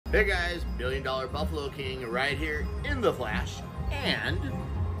Hey guys, $1 Billion Buffalo King right here in the flash, and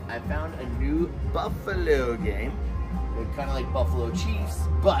I found a new Buffalo game. They're kind of like Buffalo Chiefs,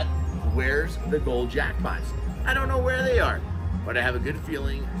 but where's the gold jackpots? I don't know where they are, but I have a good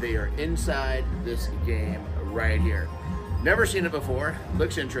feeling they are inside this game right here. Never seen it before,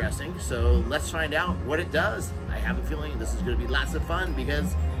 looks interesting, so let's find out what it does. I have a feeling this is going to be lots of fun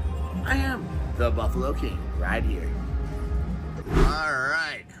because I am the Buffalo King right here. All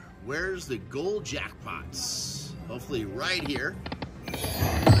right, where's the gold jackpots? Hopefully right here.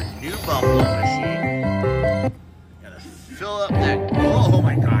 A new Buffalo machine. Gotta fill up that, oh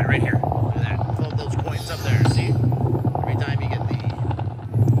my God, right here. Look at that, fill up those coins up there, see? Every time you get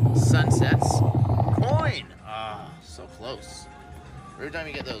the sunsets, coin. Ah, so close. Every time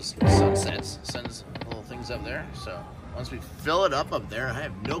you get those sunsets, sends little things up there. So once we fill it up there, I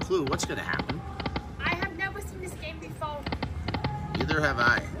have no clue what's gonna happen. I have never seen this game before. Neither have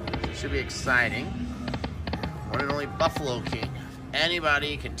I. It should be exciting. One and only Buffalo King.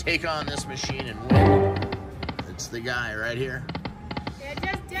 Anybody can take on this machine and win. It's the guy right here. Yeah,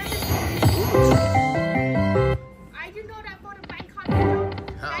 I do know that for the bank card,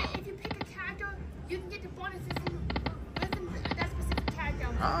 that if you pick a character, you can get the bonuses within that specific character.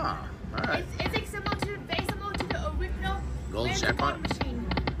 Ah, all right. It's very similar to the original Gold Jackpot machine.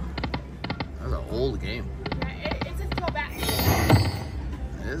 That was an old game. Yeah, it's a throwback.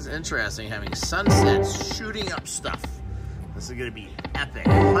 It is interesting having sunsets shooting up stuff. This is going to be epic.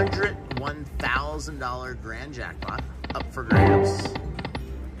 $101,000 grand jackpot up for grabs.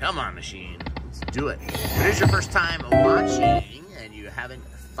 Come on, machine. Let's do it. If it is your first time watching and you haven't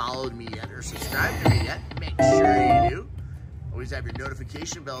followed me yet or subscribed to me yet, make sure you do. Always have your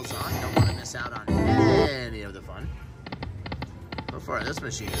notification bells on. Don't want to miss out on any of the fun. So far, this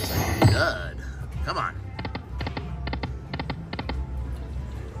machine is like good. Come on.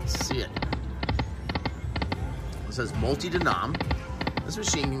 Let's see it. It says multi-denom. This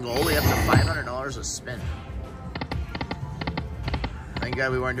machine can go all the way up to $500 a spin. Thank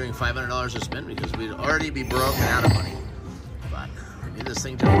God we weren't doing $500 a spin because we'd already be broke and out of money. But we need this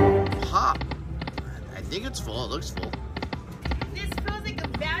thing to pop. I think it's full. It looks full. This feels like a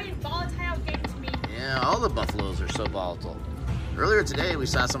very volatile game to me. Yeah, all the Buffaloes are so volatile. Earlier today, we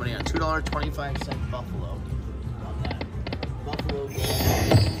saw somebody on $2.25 Buffalo. Love that. Buffalo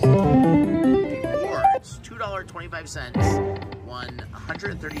rewards. $2.25. Won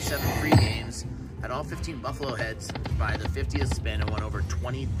 137 free games. Had all 15 Buffalo heads by the 50th spin and won over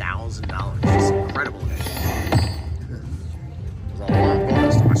 $20,000. Just incredible. It was a long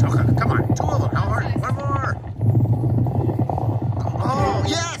bonus to watch. Okay, come on, two of them. How hard? One more. Oh,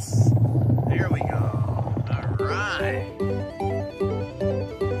 yes! There we go. All right.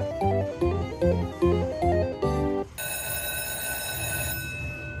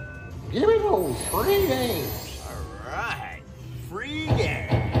 Give me those free games. All right. Free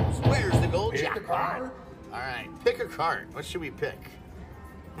games. Where's the gold jackpot? All right. Pick a card. What should we pick?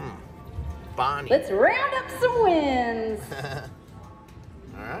 Bonnie. Let's round up some wins.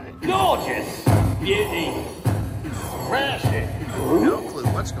 All right. Gorgeous. Beauty. Smash it. No clue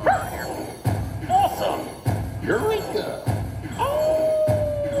what's going on here. Awesome. Eureka.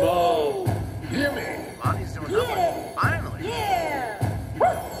 Oh. Gimme. Bonnie's doing something. Finally. Yeah.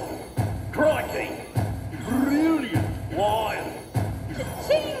 Crikey. Brilliant. Wild.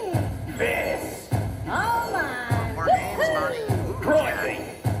 Cha-ching. Best. Oh my. More names, Bonnie. Ooh, Crikey.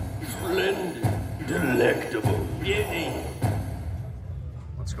 yeah. Splendid. Delectable. Beauty.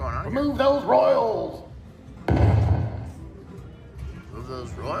 What's going on here? Remove those royals. Move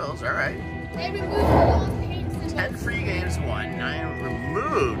those royals. All right. They removed all the games. 10 free games won. 9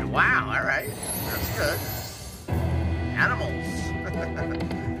 removed. Wow. All right. That's good. Animals.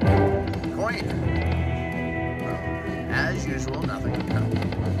 Coin. As usual, nothing.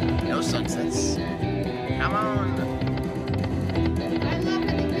 No sunsets. Come on. I love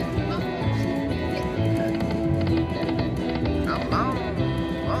that they give Come on.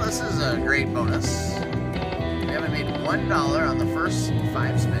 Well, this is a great bonus. We haven't made $1 on the first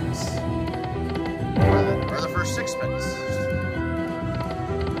 5 spins. Or the first 6 spins.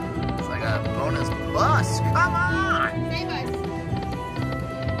 It's like a bonus bus. Come on! Save us.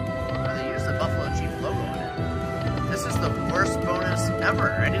 They used the Buffalo Chief logo on it. This is the worst bonus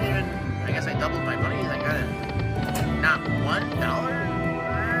ever. I guess I doubled my money. I got it. Not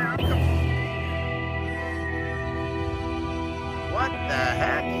 $1? What the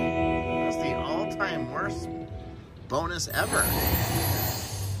heck? That's the all-time worst bonus ever.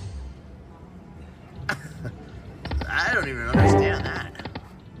 I don't even understand that.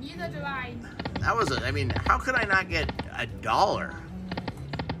 Neither do I. That was I mean, how could I not get $1?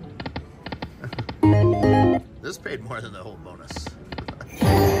 paid more than the whole bonus.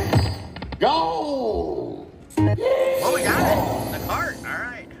 Go! Well, we got it. The cart. All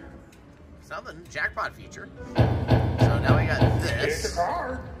right. Something. Jackpot feature. So now we got this. Pick a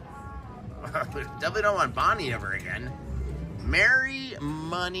card. We definitely don't want Bonnie ever again. Merry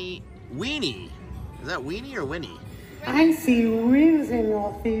Money Weenie. Is that Weenie or Winnie? I see wins in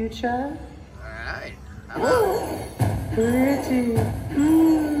your future. All right. How about Pretty.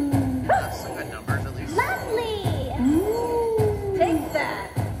 that's some good numbers at least. Lovely. Take that.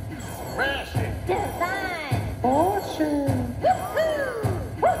 Smash it. Divine. Fortune. Woohoo.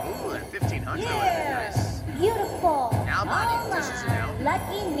 Ooh, that 1500 Yeah. nice. Beautiful. Now, Bonnie, All this is it mine. now.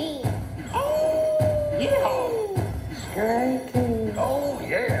 Lucky me. Striking. Oh,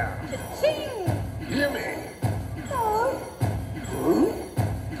 yeah. Ching. Gimme. Oh.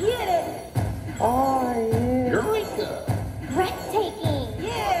 Get it. Oh, yeah. Eureka. Breathtaking. Flame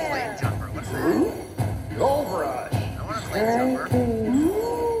Yeah. jumper. What's that? Go brush. I want a flame jumper. Striking.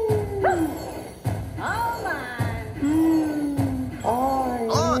 All mine. Oh,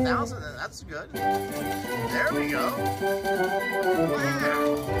 Oh, yeah. 1,000. That's good. There we go. Wow.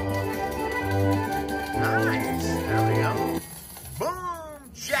 Nice. There we go. Boom!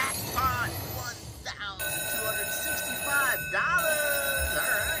 Jackpot! $1,265. All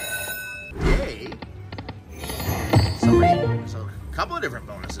right. Yay. So a couple of different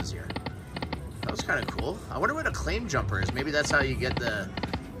bonuses here. That was kind of cool. I wonder what a claim jumper is. Maybe that's how you get the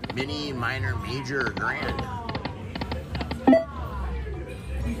mini, minor, major, or grand.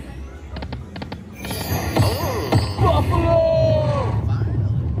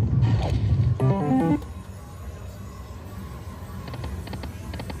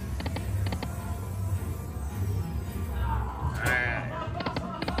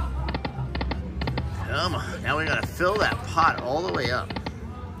 Come on, now we gotta fill that pot all the way up.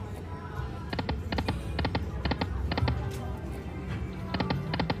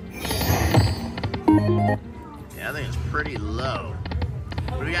 Yeah, I think it's pretty low.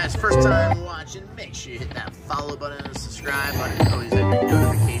 But if you guys first time watching, make sure you hit that follow button and subscribe button. Always have your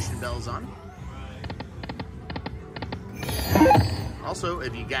notification bells on. Also,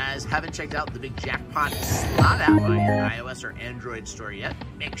 if you guys haven't checked out the Big Jackpot slot app on your iOS or Android store yet,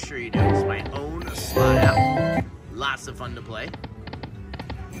 make sure you do. It's my own slot app. Lots of fun to play.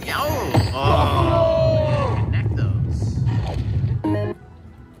 Oh, connect those.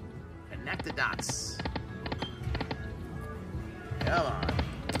 Connect the dots. Come on.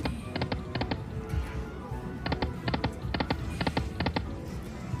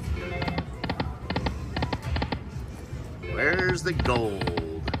 Where's the gold?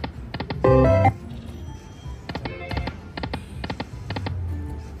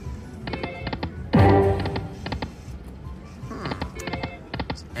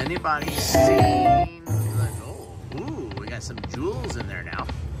 Has anybody seen the gold? Ooh, we got some jewels in there now.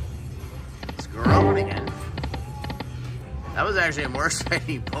 It's growing again. That was actually a more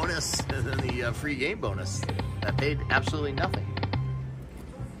exciting bonus than the free game bonus. That paid absolutely nothing.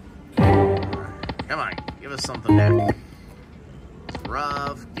 Come on, give us something back. It's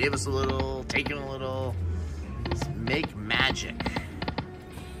rough, gave us a little, taking a little. Let's make magic.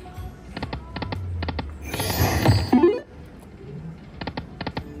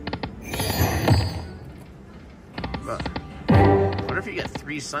 Look, what if you get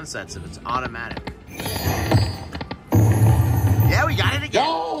 3 sunsets if it's automatic? Yeah, we got it again.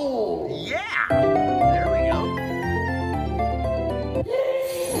 Go! Yeah! There we go.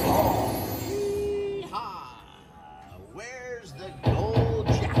 Yeehaw! Where's the gold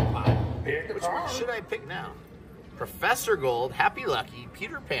jackpot? Pick a Which one card. should I pick now? Professor Gold, Happy Lucky,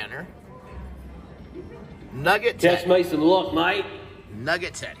 Peter Panner, Nugget Test Ted. me some luck, mate.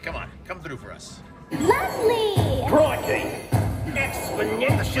 Nugget Ted, come on, come through for us. Lovely. Crikey.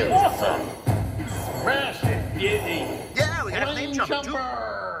 Exponential. Awesome. Smash it. Beauty. Yeah, we got a Flame flame jumper too.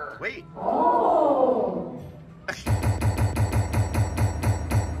 jumper. Wait. Oh,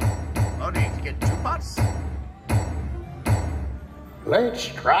 do you get 2 pots? Let's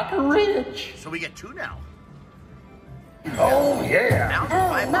strike a rich. So we get 2 now. Oh, yeah.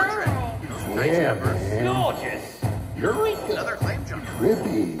 1,500. Those are nice Yeah, numbers. man. Gorgeous. Another Eureka. claim jumper.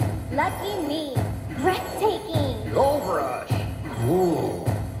 Rippy. Lucky me. Breathtaking. Go brush. Ooh.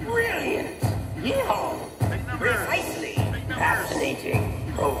 Brilliant. Yeehaw. Big numbers. Precisely. Big numbers. Fascinating.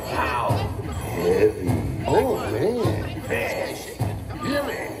 Oh, how. Heavy. Oh, man. Yes.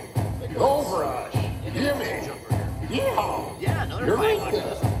 Gimme. Go brush. Gimme. Yeehaw. Yeah, another Eureka. 500.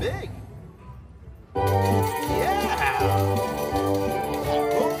 This is big. Yeah. Boom,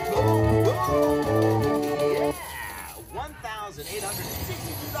 boom, boom. Yeah.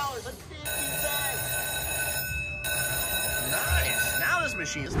 $1,862.50.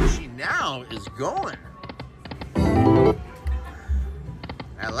 machine. This machine now is going.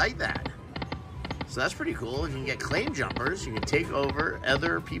 I like that. So that's pretty cool. You can get claim jumpers. You can take over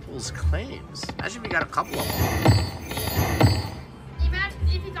other people's claims. Imagine if you got a couple of them. Imagine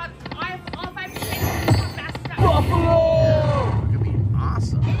if you got all 5 claims, how fast is that? Buffalo! It could be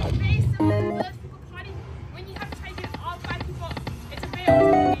awesome. It's very similar to Village People Party. When you have to try to get all 5 people, it's a very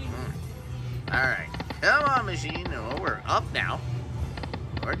awesome game. Alright. Come on, machine. Oh, we're up now.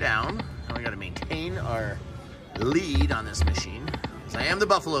 We're down. Now we got to maintain our lead on this machine. Because I am the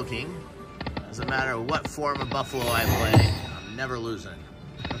Buffalo King. Doesn't matter what form of buffalo I play, I'm never losing.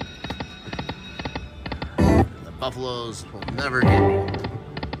 The Buffaloes will never get me.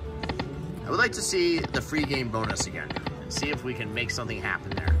 I would like to see the free game bonus again and see if we can make something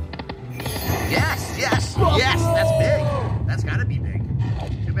happen there. Yes, yes, yes, that's big. That's gotta be big.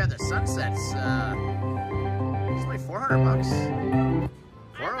 Too bad the sunsets, it's like 400 bucks.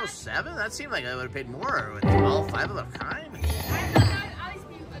 407? That seemed like I would have paid more with all 5 of a kind. I thought at least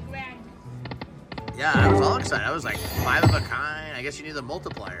be $1,000. Yeah, I was all excited. I was like 5 of a kind. I guess you need the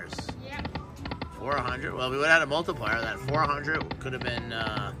multipliers. Yep. 400. Well, we would have had a multiplier. That 400 could have been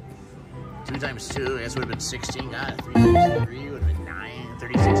 2 times 2. I guess would have been 16. God, 3 times 3 would have been 9.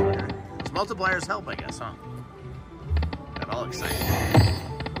 3,600. Those multipliers help, I guess, huh? Got all excited.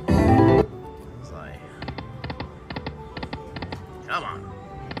 It's like, come on.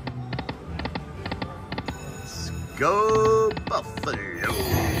 Let's go, Buffalo.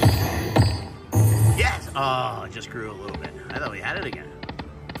 Yes! Oh, it just grew a little bit. I thought we had it again.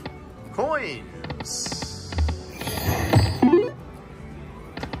 Coins!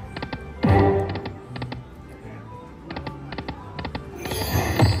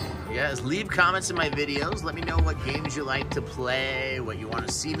 Yes, leave comments in my videos. Let me know what games you like to play, what you want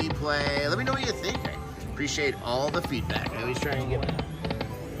to see me play. Let me know what you think. I appreciate all the feedback. I always try and get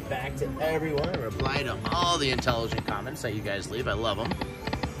back to everyone and reply to all the intelligent comments that you guys leave. I love them.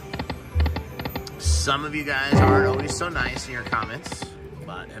 Some of you guys aren't always so nice in your comments,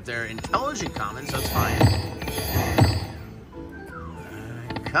 but if they're intelligent comments, that's fine.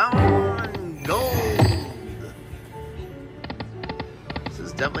 Come on, gold! This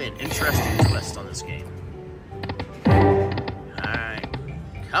is definitely an interesting twist on this game. Alright,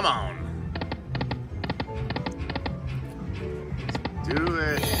 come on. Let's do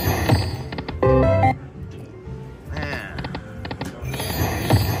it.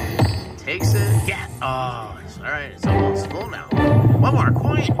 Takes it. Yeah. Oh, all right. It's almost full now. One more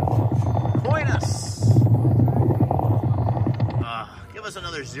coin. Coin us. Give us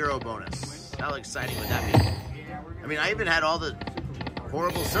another 0 bonus. How exciting would that be? I mean, I even had all the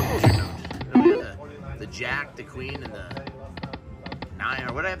horrible symbols removed. We had the Jack, the Queen, and the 9.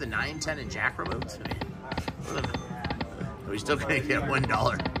 Or what did I have? The 9, 10, and Jack removed. I mean, are we still gonna get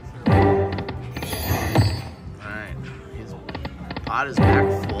 $1? Pot is back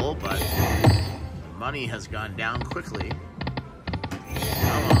full, but money has gone down quickly.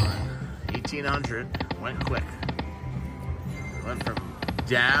 Come on. 1,800. Went quick. Went from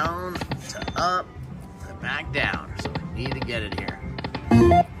down to up to back down. So we need to get it here.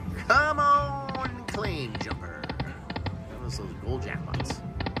 Come on, claim jumper. That was those gold jackpots.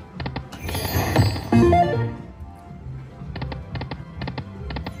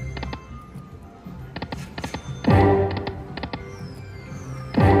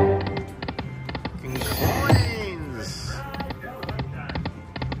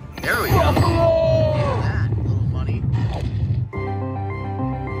 There we go. Look at that little money.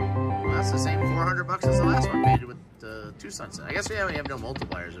 Well, that's the same 400 bucks as the last one paid with 2 sunsets. I guess we have no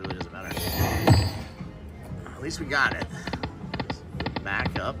multipliers. It really doesn't matter. At least we got it.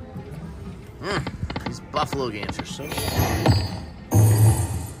 Back up. These Buffalo games are so fun.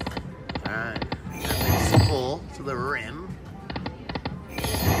 Alright. That thing's full to the rim.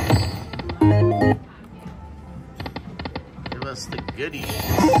 Give us the goodies.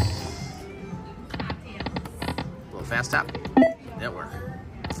 A little fast tap. That worked.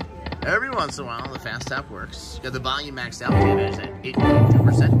 Every once in a while, the fast tap works. Got the volume maxed out. Damage at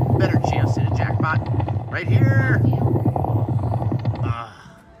 8.2%. Better chance to hit a jackpot. Right here.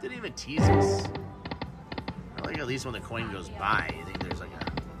 Didn't even tease us. I like at least when the coin goes by, I think there's like a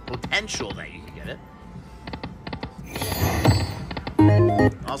potential that you can get it.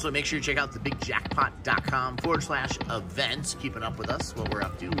 Also, make sure you check out the bigjackpot.com/events. Keeping up with us, what we're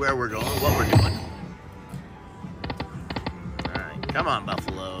up to, where we're going, what we're doing. All right, come on,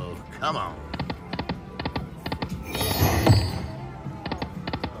 Buffalo. Come on.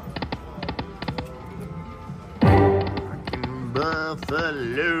 Fucking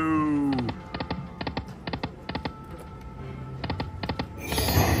Buffalo.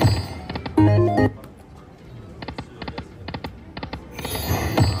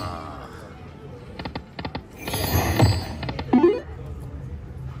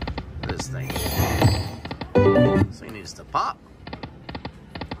 continues to pop.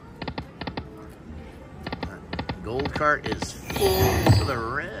 That gold cart is full to the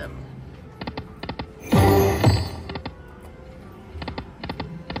rim.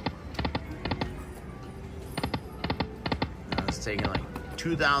 Now it's taking like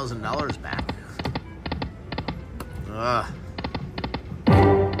 $2,000 back. Ugh.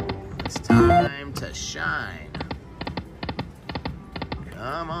 It's time to shine.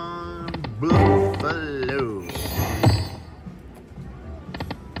 Come on, Buffalo.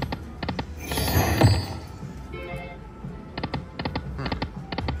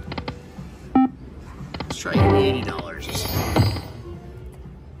 Let's try $80 this time.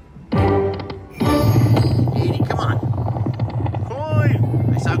 80, come on.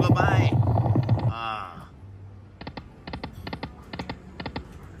 Coin. I saw go by.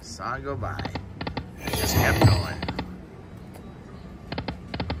 Saw it go by. I just kept going.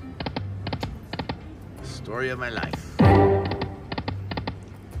 Story of my life. Man.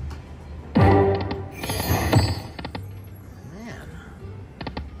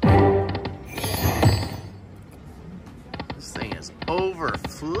 This thing is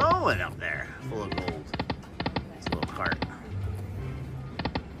overflowing up there, full of gold. It's a little cart.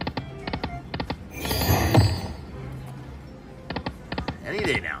 Any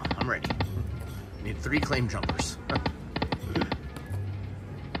day now, I'm ready. Need 3 claim jumpers.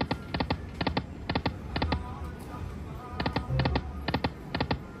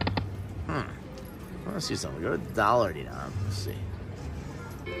 Let's see something. Go to dollar denom. Let's see.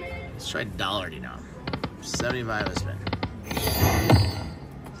 Let's try dollar denom. 75 a spin.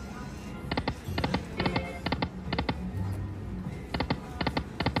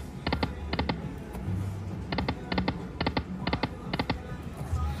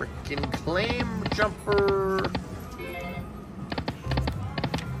 Freaking claim jumper.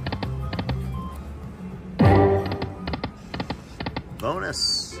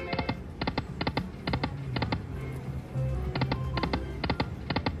 Bonus.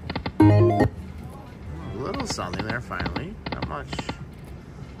 Something there finally, not much.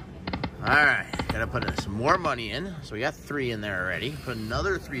 All right, gotta put some more money in. So we got 3 in there already. Put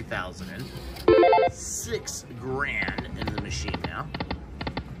another 3,000 in. 6 grand into the machine now.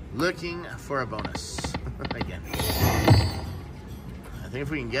 Looking for a bonus again. I think if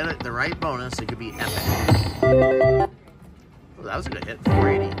we can get it the right bonus, it could be epic. Oh, that was a good hit.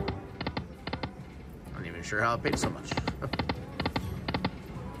 480. I'm not even sure how it paid so much.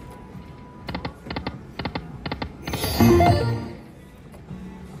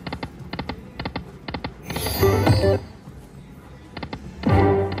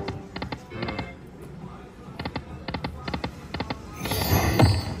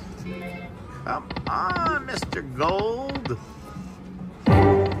 Come on, Mr. Gold.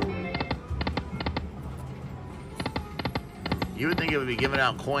 You would think it would be giving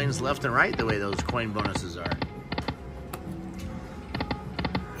out coins left and right the way those coin bonuses are.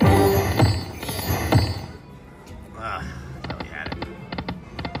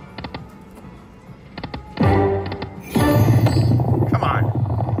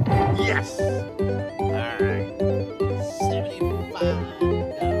 Yes! Alright.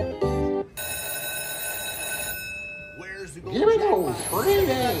 $75. Where's the gold? Give me those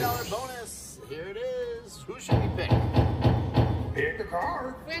 $3 bonus. Here it is. Who should we pick? Pick a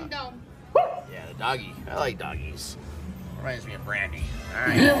card. Random. Yeah, the doggy. I like doggies. Reminds me of Brandy.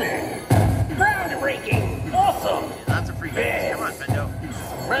 Alright. Gimme. Groundbreaking. Awesome. Lots of free games. Come on, Bendo.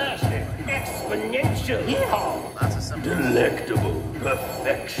 Smash it. Exponential. Yeehaw. Lots of simple. Delectable.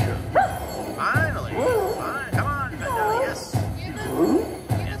 Perfection. Finally. Fine. Come on, Bendo. Yes.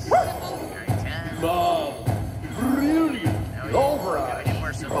 Yes. Alright, 10. Bob. Brilliant. Now we Override. need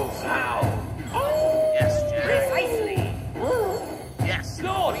more symbols. Profound. Yes, Jack. Precisely. Yes.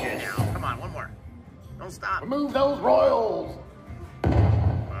 Gorgeous. Now, come on, one more. Don't stop. Remove those royals. All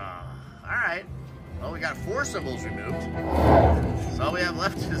right. Well, we got 4 symbols removed. So all we have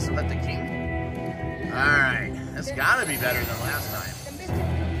left is let the king. All right. That's got to be better than last time.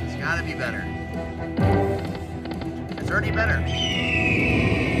 It's got to be better. It's already better.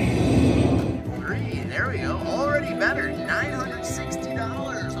 3. There we go. Already better.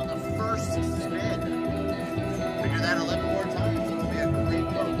 $960 on the first spin. Figure that 11 more times. It'll be a great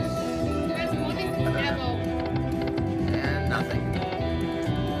bonus. There's money forever. And nothing.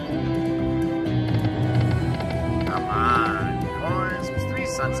 Come on. Coins. 3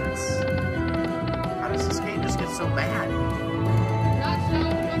 sunsets. How does this game just get so bad? Not so.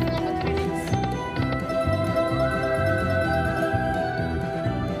 Not so much meetings.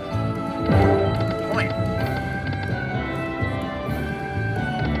 Point.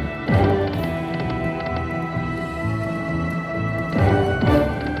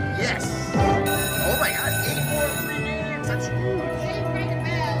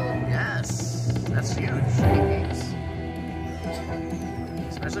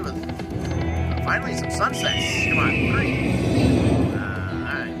 Especially with finally some sunsets. Come on, 3.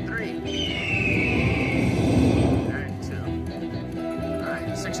 Alright, 3. Alright, 2.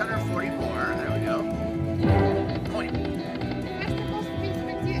 Alright, 640 more. There we go. Point. That's the most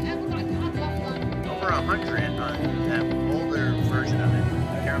frequent you ever got on Buffalo. Over 100 on that older version of it. I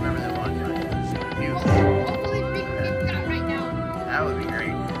can't remember that one, but it was huge. Hopefully we can get that right now. That would be great.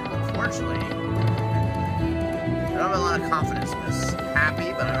 Unfortunately, I don't have a lot of confidence in this.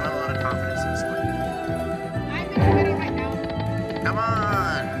 Happy, but I don't have a lot of confidence in this one. I'm in the middle right now. Come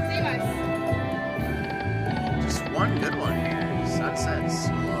on! Save us. Just one good one here. Sunsets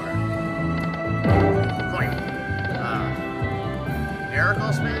galore. Point.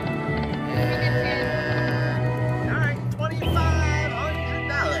 Miracle spin. And alright,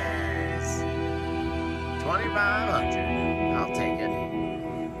 $2,500. $2,500. I'll take it.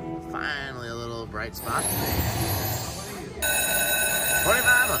 Finally a little bright spot.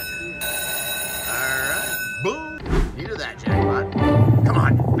 2,500. Alright. Boom. Needed that jackpot. Come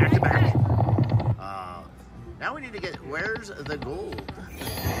on, back to back. Now we need to get, where's the gold?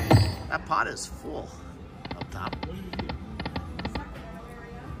 That pot is full up top.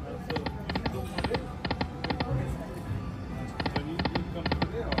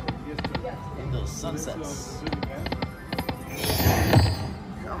 And those sunsets.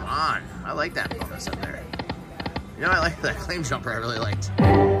 Come on. I like that bonus up there. You know, I like that claim jumper. I really liked.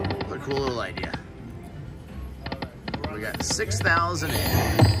 What a cool little idea. We got 6,000 in.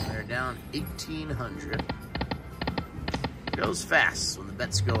 They're down 1,800. Goes fast when the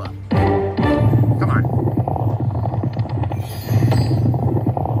bets go up. Come on.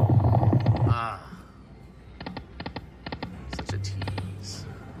 Ah. Such a tease.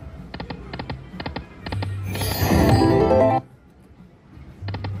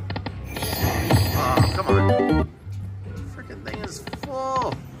 Oh, come on. Freaking thing is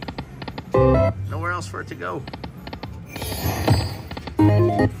full. Nowhere else for it to go.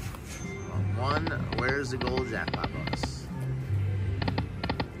 One, where's the gold jackpot bonus?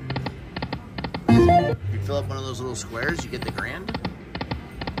 You fill up one of those little squares, you get the grand.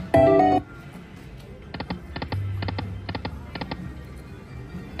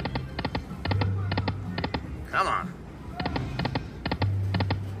 Come on.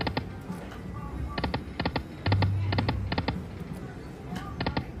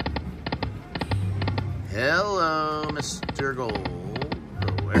 Hello, Mr. Gold.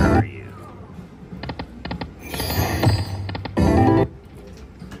 Where are you?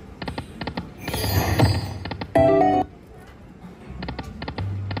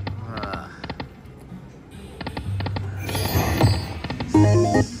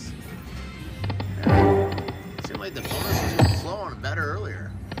 Seemed like the bonus was flowing better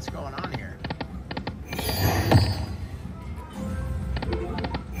earlier. What's going on here?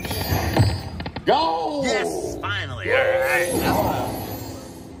 Go! Yes, finally. All right.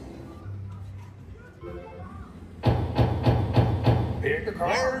 Pick a card.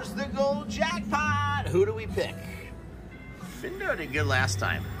 Where's the gold jackpot? Who do we pick? Findo did good last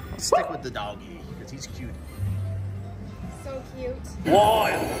time. Let's stick with the doggy because he's cute. So cute.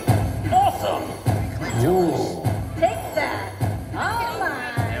 Wild. Awesome. Ooh. Take that. All Yeah,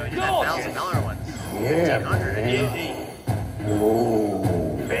 mine. we did that $1,000 one. Yeah. 1,500. Easy.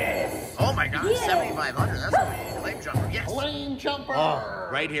 Ooh. Best. Oh my God, 7,500. That's what we need. Claim jumper. Yes. Flame jumper. Oh,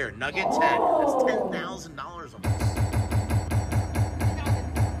 right here, Nugget 10. That's $10,000 almost.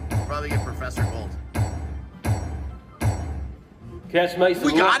 We'll probably get Professor Gold. Catch me some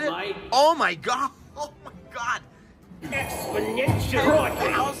We got luck, it. mate. Oh my God. Oh my God. Exponential.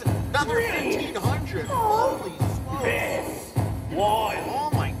 10,000. Another 1,500. Holy smokes. Best. Wild. Oh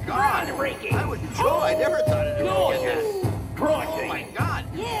my God. Groundbreaking. I would joy. I never thought I'd ever get Gorgeous. that. Oh Crikey. my God.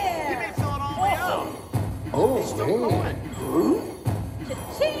 Yeah. You may fill it all the way up. Awesome. Oh, It's still man. going.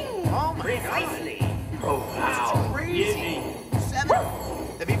 Cha-ching. Oh my God. Precisely. Oh, That's wow. crazy. Easy. 7.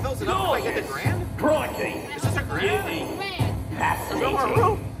 If he fills it up, do I get the grand? Crikey. Is this a grand? Easy. Man. There's no more Fascinating.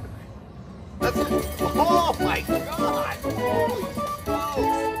 room. That's it. Oh my God. Holy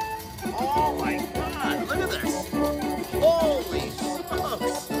smokes. Oh my God. Look at this. Holy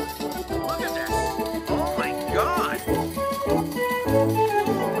smokes. Look at this. Oh my God. Oh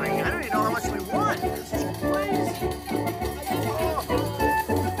my, I don't even know how much we won. This is crazy. Oh.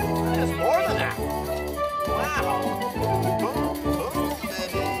 There's more than that. Wow. Boom, boom,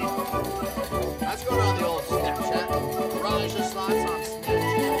 baby. Let's go down the old Snapchat. Raja slots on Snapchat.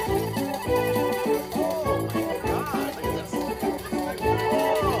 Oh my God, look at this.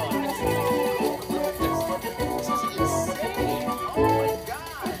 Oh, it's so cool. Look at this. This is insane. Oh my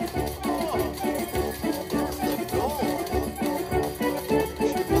God. Oh, there's the gold.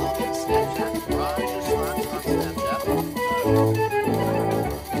 Check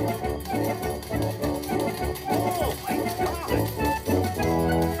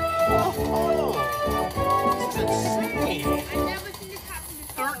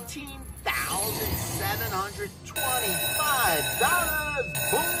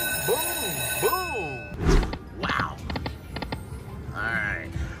 $13,725. Boom, boom, boom. Wow. All right.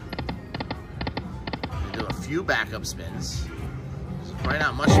 I'm gonna do a few backup spins. There's probably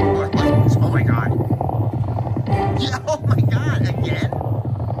not much more left. Oh my God. Yeah, oh my God, again? Oh.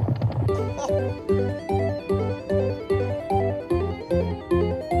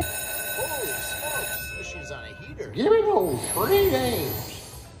 Holy smokes, this she's on a heater. Give me those 3 games.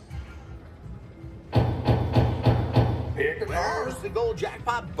 Where's the gold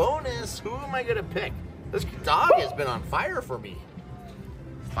jackpot bonus? Who am I gonna pick? This dog has been on fire for me.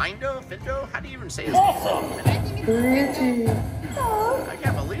 Findo? How do you even say his name? Pretty. I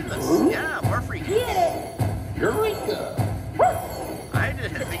can't believe this. Yeah, more free games. Eureka. I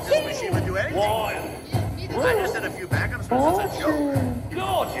didn't think this machine would do anything. Wild. I just did a few backups, but it's a joke.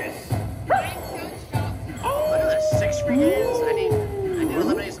 Gorgeous. I'm so shocked. Look at this, 6 free games. I need to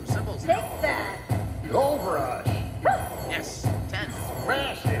eliminate some symbols. Take that. Gold rush. Yes, 10.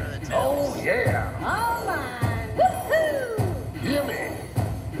 Smash Here are the it. 10s. Oh, yeah. All mine. Woohoo. Give me.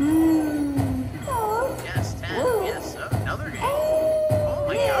 Yes, 10. Yes, another game. Oh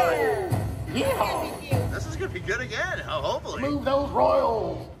my God. Yeah. This is gonna be good again. Oh, hopefully. Move those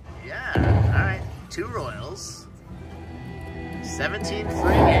royals. Yeah. All right. 2 royals. 17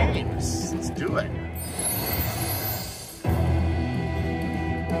 free games. Let's do it.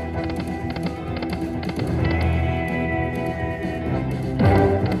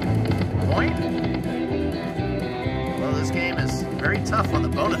 Point. Well, this game is very tough on the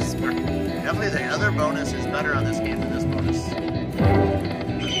bonus. Definitely the other bonus is better on this game than this bonus. I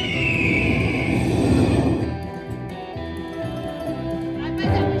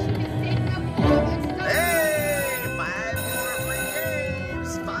bet that machine is saving up all of its stuff. Hey, 5 more free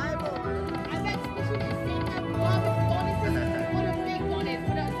games. 5 more. I bet this machine is saving up all of its bonuses for the big bonus,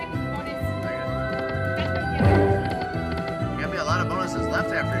 for the second bonus. That's what it Gonna be a lot of bonuses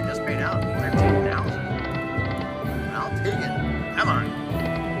left after it just paid out. 13,000. I'll take it. Come on.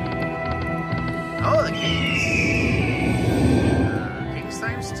 Oh, the kings. Kings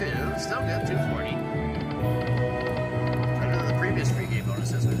times 2. Still good. 240. Better than the previous free game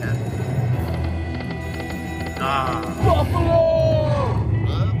bonuses we've had. Buffalo!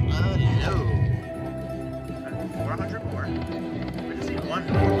 400 more. We just need 1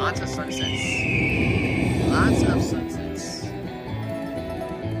 more. Lots of sunsets. Lots of sunsets.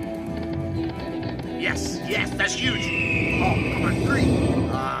 Yes, that's huge. Oh, come on, 3.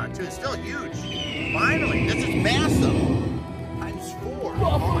 2 is still huge. Finally, this is massive. Times 4.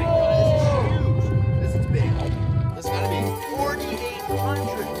 Oh my God, this is huge. This is big. This gotta be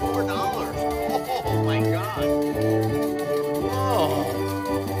 $4,800 more. Oh my God. Whoa.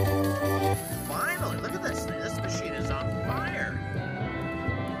 Finally, look at this thing. This machine is on fire.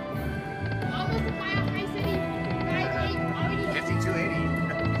 Almost a mile high city. Guys, already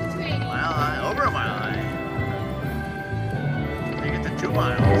 5280. 280. Mile high, over a mile high. They get to 2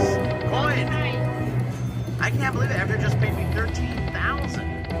 miles. Coin! Nice. I can't believe it. After just paid me 13,000.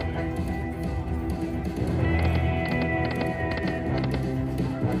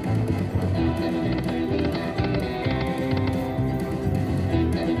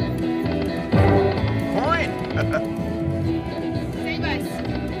 Coin! Save us.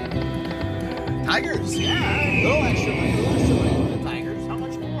 Tigers, yeah. Little extra money for the Tigers. How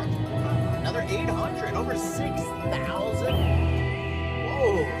much more? Another 800, over 6,000.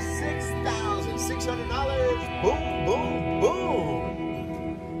 Whoa, $6,600. Boom, boom,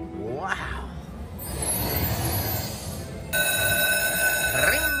 boom. Wow.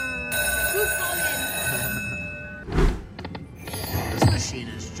 Ring. Who's calling? This machine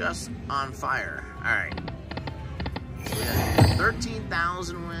is just on fire. All right. So we got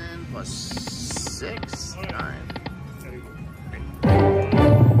 13,000 win plus 6. 9.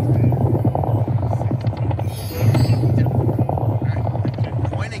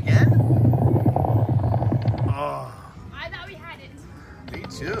 Coin again? Oh, I thought we had it. me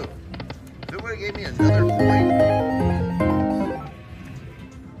too. If it would have gave me another coin.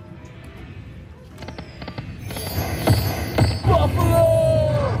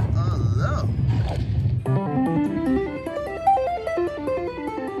 Buffalo! Hello.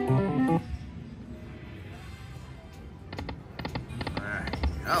 Alright,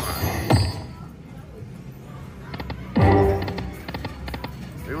 come on.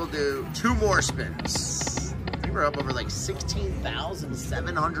 We will do 2 more spins. I think we're up over like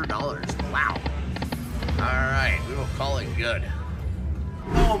 $16,700. Wow. Alright, we will call it good.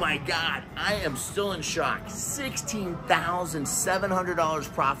 Oh my God, I am still in shock.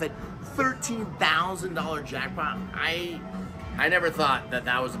 $16,700 profit, $13,000 jackpot. I never thought that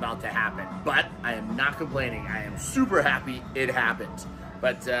that was about to happen, but I am not complaining. I am super happy it happened.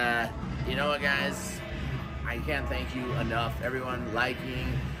 But you know what, guys? I can't thank you enough. Everyone liking,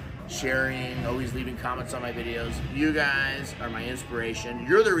 sharing, always leaving comments on my videos. You guys are my inspiration.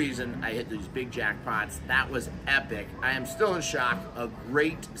 You're the reason I hit these big jackpots. That was epic. I am still in shock. A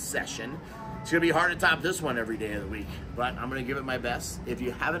great session. It's gonna be hard to top this one every day of the week, but I'm gonna give it my best. If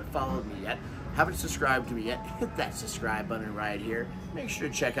you haven't followed me yet, haven't subscribed to me yet, hit that subscribe button right here. Make sure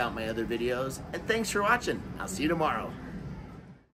to check out my other videos, and thanks for watching. I'll see you tomorrow.